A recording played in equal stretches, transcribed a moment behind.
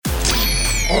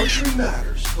Archery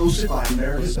Matters, hosted by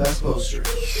America's Best Boaster.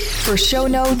 For show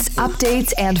notes,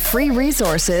 updates, and free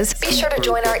resources, be sure to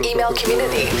join our email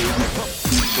community.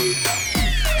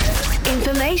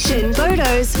 Information,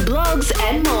 photos, blogs,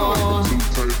 and more.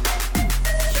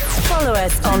 Follow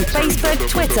us on Facebook,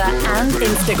 Twitter, and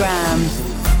Instagram.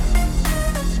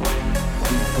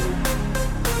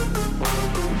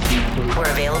 We're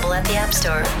available at the App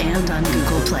Store and on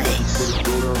Google Play.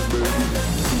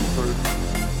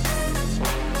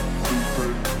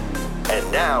 And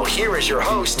now, here is your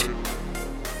host.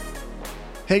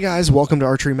 Hey guys, welcome to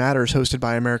Archery Matters, hosted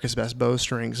by America's Best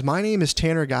Bowstrings. My name is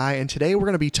Tanner Guy, and today we're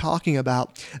going to be talking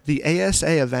about the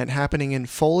ASA event happening in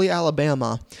Foley,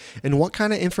 Alabama, and what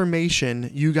kind of information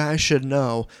you guys should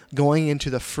know going into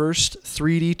the first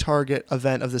 3D target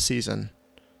event of the season.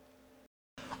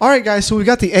 Alright guys, so we've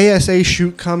got the ASA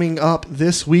shoot coming up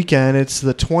this weekend. It's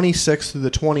the 26th through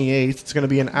the 28th. It's going to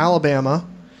be in Alabama.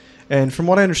 And from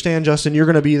what I understand, Justin, you're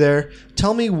going to be there.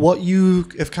 Tell me what you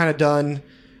have kind of done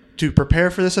to prepare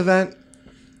for this event.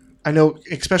 I know,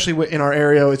 especially in our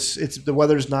area, it's the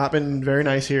weather's not been very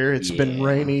nice here. It's been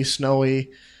rainy,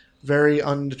 snowy, very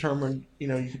undetermined. You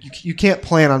know, you can't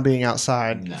plan on being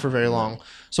outside for very long.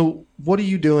 So what are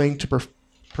you doing to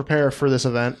prepare for this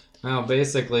event? Well,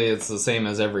 basically, it's the same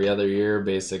as every other year.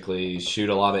 Basically, shoot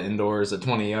a lot of indoors at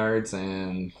 20 yards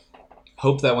and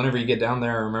hope that whenever you get down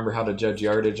there, remember how to judge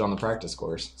yardage on the practice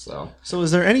course. So is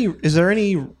there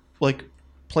any like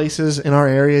places in our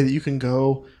area that you can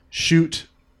go shoot,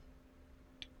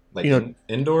 like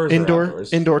indoors, or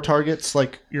outdoors? Indoor targets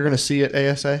like you're going to see at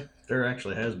ASA? There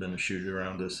actually has been a shoot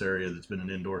around this area that's been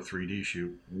an indoor 3D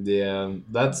shoot. Yeah,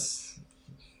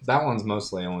 that one's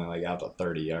mostly only like out to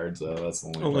 30 yards, though. That's the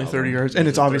only problem. 30 yards, and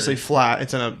it's obviously flat.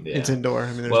 It's indoor.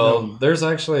 I mean, there's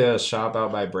actually a shop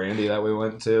out by Brandy that we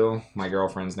went to. My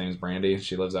girlfriend's name's Brandy.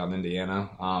 She lives out in Indiana.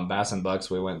 Bass and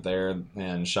Bucks, we went there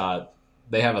and shot.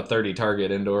 They have a 30 target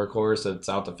indoor course. It's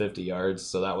out to 50 yards,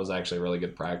 so that was actually really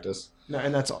good practice. No,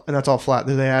 and that's all flat.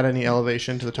 Did they add any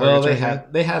elevation to the targets? Well,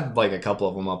 they had like a couple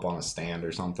of them up on a stand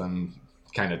or something,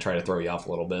 kind of try to throw you off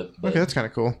a little bit. Okay, that's kind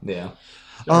of cool. Yeah.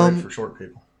 Right for short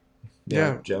people.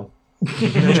 Yeah. Joe.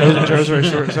 Joe's very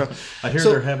short. So. I hear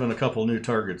they're having a couple new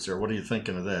targets there. What are you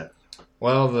thinking of that?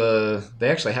 Well, they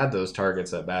actually had those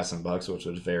targets at Bass and Bucks, which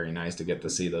was very nice to get to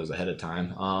see those ahead of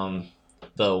time.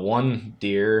 The one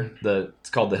deer, it's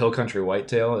called the Hill Country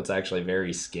Whitetail. It's actually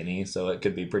very skinny, so it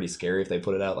could be pretty scary if they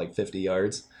put it out like 50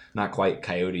 yards. Not quite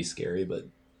coyote scary, but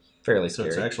fairly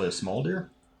scary. So it's actually a small deer?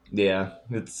 Yeah,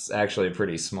 it's actually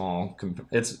pretty small.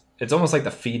 It's almost like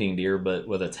the feeding deer, but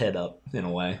with its head up in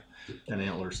a way. And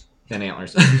antlers.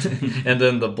 And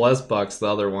then the Blessed Bucks, the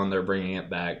other one, they're bringing it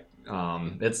back.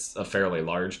 It's a fairly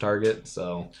large target.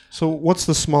 So what's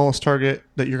the smallest target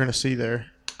that you're going to see there?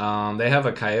 They have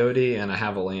a coyote and a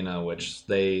javelina, which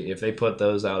if they put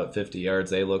those out at 50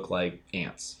 yards, they look like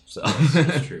ants. So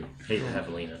that's true. Hate the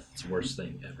javelina. It's the worst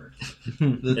thing ever.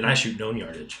 And I shoot known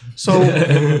yardage.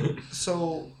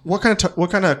 So what kind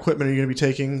of equipment are you going to be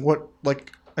taking?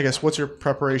 What's your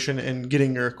preparation in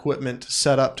getting your equipment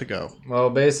set up to go? Well,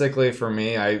 basically for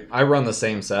me, I run the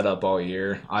same setup all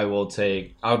year. I'll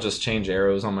just change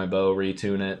arrows on my bow,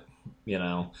 retune it,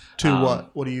 To what?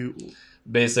 What do you...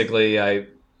 Basically,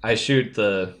 I shoot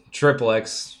the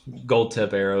XXX gold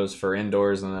tip arrows for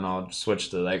indoors, and then I'll switch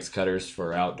to the X cutters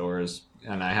for outdoors.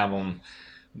 And I have them,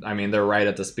 they're right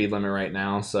at the speed limit right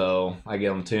now, so I get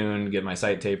them tuned, get my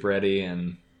sight tape ready,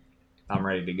 and I'm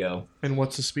ready to go. And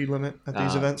what's the speed limit at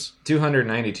these events?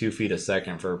 292 feet a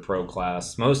second for a pro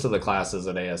class. Most of the classes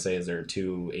at ASAs are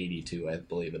 282, I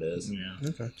believe it is. Yeah.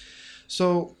 Okay.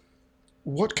 So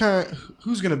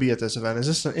who's going to be at this event? Is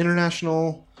this an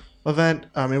international event?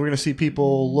 We're going to see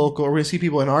people local. Are we going to see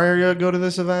people in our area go to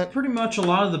this event? Pretty much a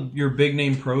lot of your big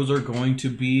name pros are going to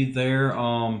be there,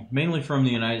 mainly from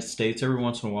the United States. Every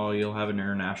once in a while you'll have an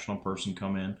international person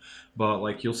come in, but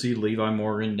like you'll see Levi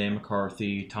Morgan, Dan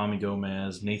McCarthy, Tommy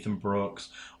Gomez, Nathan Brooks,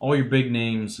 all your big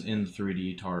names in the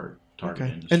 3D target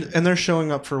industry. And they're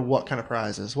showing up for what kind of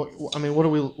prizes? What are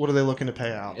they looking to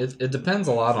pay out? It depends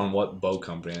a lot on what bow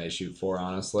company they shoot for,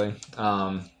 honestly.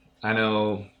 I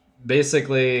know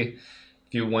basically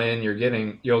if you win,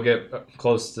 you'll get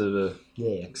close to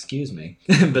between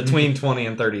 $20,000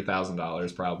 and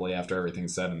 $30,000 probably after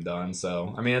everything's said and done.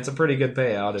 So it's a pretty good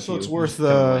payout. So it's worth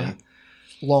the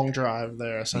long drive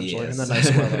there essentially, and the nice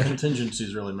weather.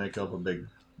 Contingencies really make up a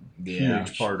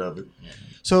huge part of it.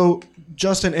 So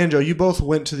Justin and Joe, you both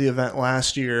went to the event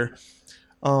last year.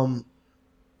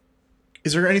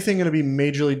 Is there anything going to be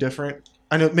majorly different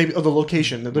I know maybe the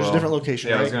location. There's a different location.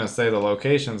 Yeah, right? I was going to say the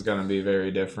location's going to be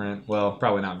very different. Well,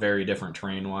 probably not very different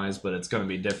terrain-wise, but it's going to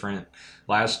be different.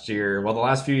 The last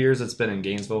few years it's been in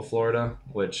Gainesville, Florida,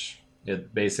 which they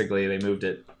moved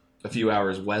it a few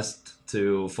hours west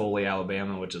to Foley,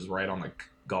 Alabama, which is right on the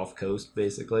Gulf Coast,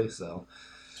 basically. So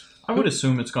I would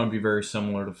assume it's going to be very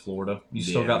similar to Florida. You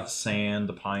still got the sand,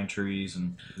 the pine trees,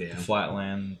 and the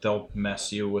flatland. They'll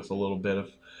mess you with a little bit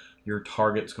of your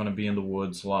target's going to be in the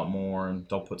woods a lot more, and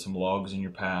they'll put some logs in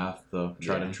your path to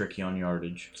try to trick you on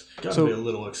yardage. Got to be a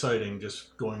little exciting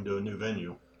just going to a new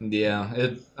venue. Yeah,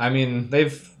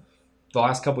 the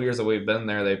last couple years that we've been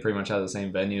there, they pretty much have the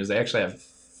same venues. They actually have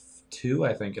 2,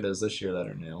 I think it is, this year that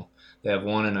are new. They have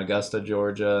one in Augusta,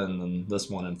 Georgia, and then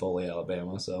this one in Foley,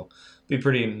 Alabama. So it'd be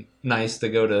pretty nice to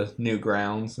go to new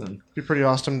grounds. And It'd be pretty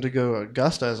awesome to go to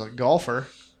Augusta as a golfer.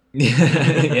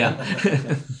 Yeah.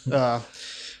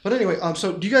 But anyway,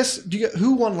 so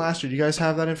who won last year? Do you guys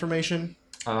have that information?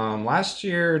 Last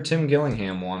year, Tim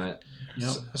Gillingham won it.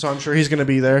 Yep. So I'm sure he's going to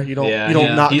be there. You don't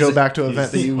go back to an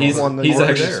event that you won the he's year.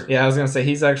 actually, yeah, I was going to say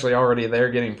he's actually already there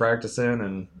getting practice in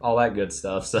and all that good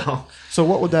stuff. So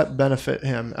what would that benefit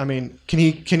him? I mean, can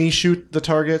he shoot the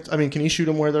target? I mean, can he shoot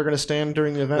them where they're going to stand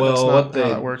during the event? Well, That's not how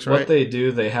that works, right? What they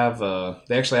do, they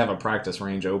actually have a practice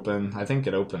range open. I think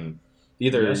it opened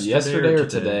either yesterday or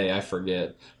today, I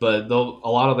forget. But a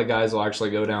lot of the guys will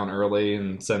actually go down early,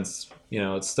 and since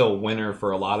it's still winter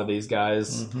for a lot of these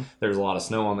guys, there's a lot of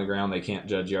snow on the ground. They can't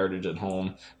judge yardage at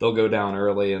home. They'll go down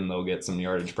early and they'll get some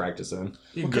yardage practice in.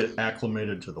 You can get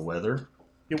acclimated to the weather.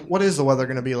 What is the weather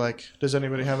going to be like? Does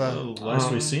anybody have a...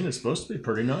 last we've seen, it's supposed to be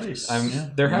pretty nice.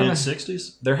 They're having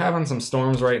mid-60s. They're having some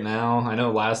storms right now. I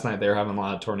know last night they were having a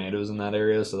lot of tornadoes in that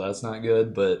area, so that's not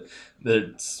good. But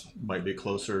it's might be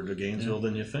closer to Gainesville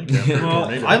than you think.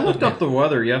 Well, I looked up the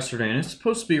weather yesterday, and it's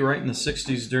supposed to be right in the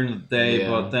 60s during the day,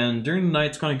 but then during the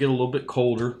night it's going to get a little bit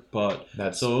colder.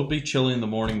 So it'll be chilly in the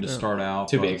morning to start out.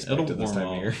 To be expected this time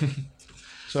of year.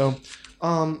 So,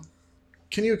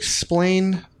 can you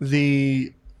explain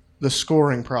the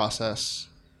scoring process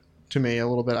to me a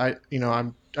little bit? I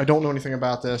don't know anything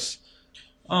about this.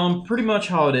 Pretty much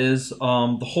how it is.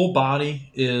 The whole body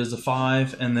is a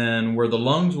 5, and then where the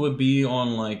lungs would be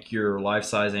on like your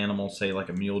life-size animal, say like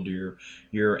a mule deer,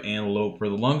 your antelope, where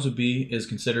the lungs would be is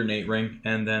considered an 8 ring,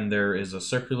 and then there is a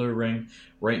circular ring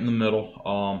right in the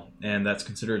middle, and that's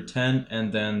considered a 10,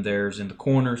 and then there's in the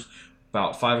corners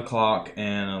about 5 o'clock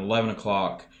and 11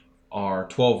 o'clock are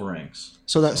 12 rings.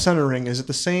 So that center ring, is it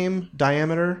the same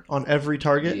diameter on every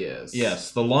target?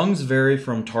 Yes. The lungs vary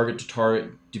from target to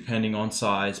target depending on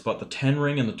size, but the 10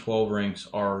 ring and the 12 rings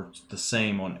are the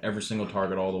same on every single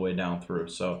target all the way down through.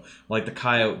 So like the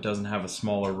coyote doesn't have a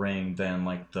smaller ring than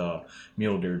like the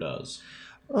mule deer does.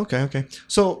 Okay.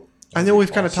 So I know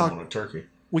we've kind of talked on a turkey.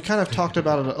 We kind of talked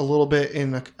about it a little bit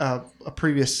in a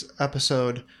previous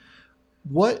episode.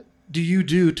 What do you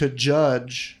do to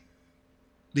judge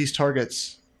these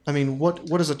targets? I mean,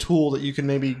 what is a tool that you can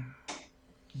maybe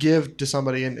give to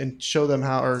somebody and show them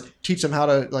how, or teach them how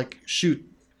to like shoot?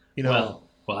 Well,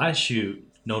 I shoot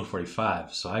known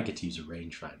 45, so I get to use a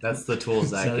rangefinder. That's the tool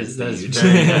Zach is very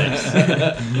nice.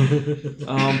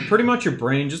 Pretty much your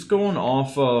brain, just going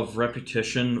off of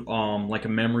repetition, like a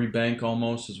memory bank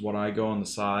almost is what I go on the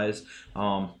size.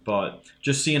 But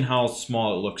just seeing how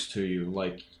small it looks to you,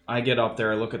 like. I get up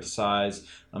there, I look at the size,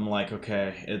 I'm like,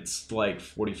 okay, it's like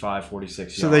 45, 46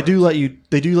 yards. So they do let you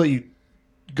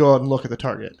go out and look at the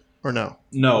target, or no?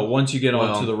 No, once you get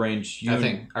onto the range. I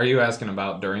think, are you asking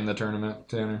about during the tournament,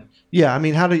 Tanner? Yeah, I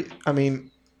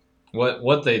mean,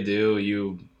 what they do,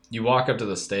 you walk up to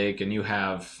the stake and you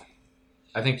have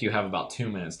about 2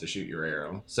 minutes to shoot your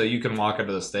arrow. So you can walk up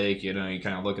to the stake, you kind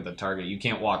of look at the target. You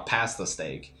can't walk past the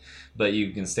stake, but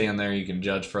you can stand there, you can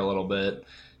judge for a little bit.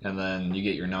 And then you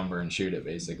get your number and shoot it,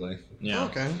 basically. Yeah.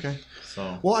 Okay.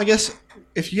 So. Well, I guess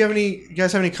if you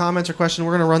guys have any comments or questions,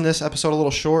 we're going to run this episode a little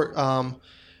short. I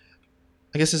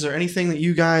guess, is there anything that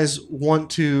you guys want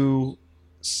to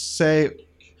say?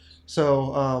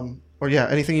 So,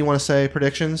 anything you want to say?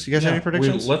 Predictions? You guys have any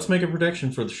predictions? Let's make a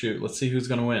prediction for the shoot. Let's see who's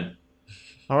going to win.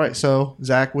 All right. So,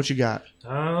 Zach, what you got?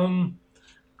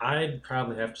 I'd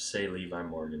probably have to say Levi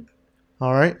Morgan.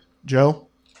 All right. Joe?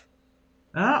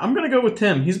 I'm going to go with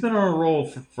Tim. He's been on a roll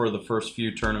for the first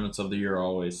few tournaments of the year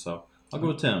always, so I'll go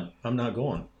with Tim. I'm not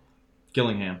going.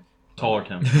 Gillingham. Taller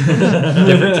Tim.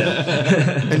 Different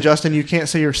Tim. And Justin, you can't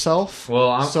say yourself?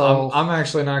 Well, I'm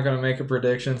actually not going to make a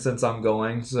prediction since I'm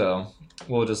going, so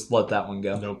we'll just let that one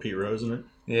go. No Pete Rose in it?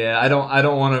 Yeah, I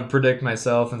don't want to predict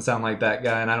myself and sound like that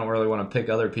guy, and I don't really want to pick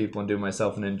other people and do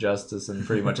myself an injustice and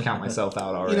pretty much count myself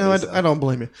out already. I don't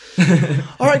blame you.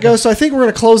 All right, guys. So I think we're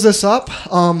going to close this up.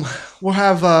 We'll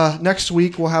have next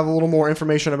week. We'll have a little more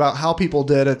information about how people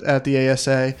did at the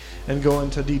ASA and go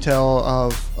into detail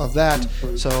of that.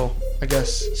 So I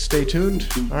guess stay tuned.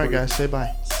 All right, guys. Say bye.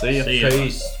 See ya.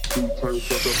 Peace.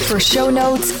 For show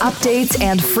notes, updates,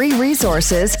 and free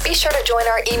resources, be sure to join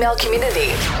our email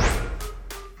community.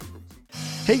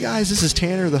 Hey guys, this is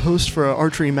Tanner, the host for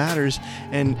Archery Matters,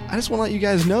 and I just want to let you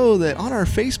guys know that on our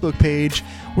Facebook page,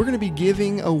 we're going to be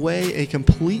giving away a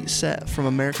complete set from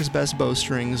America's Best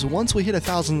Bowstrings once we hit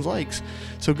 1,000 likes.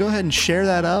 So go ahead and share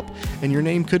that up, and your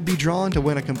name could be drawn to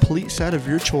win a complete set of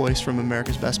your choice from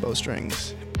America's Best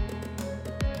Bowstrings.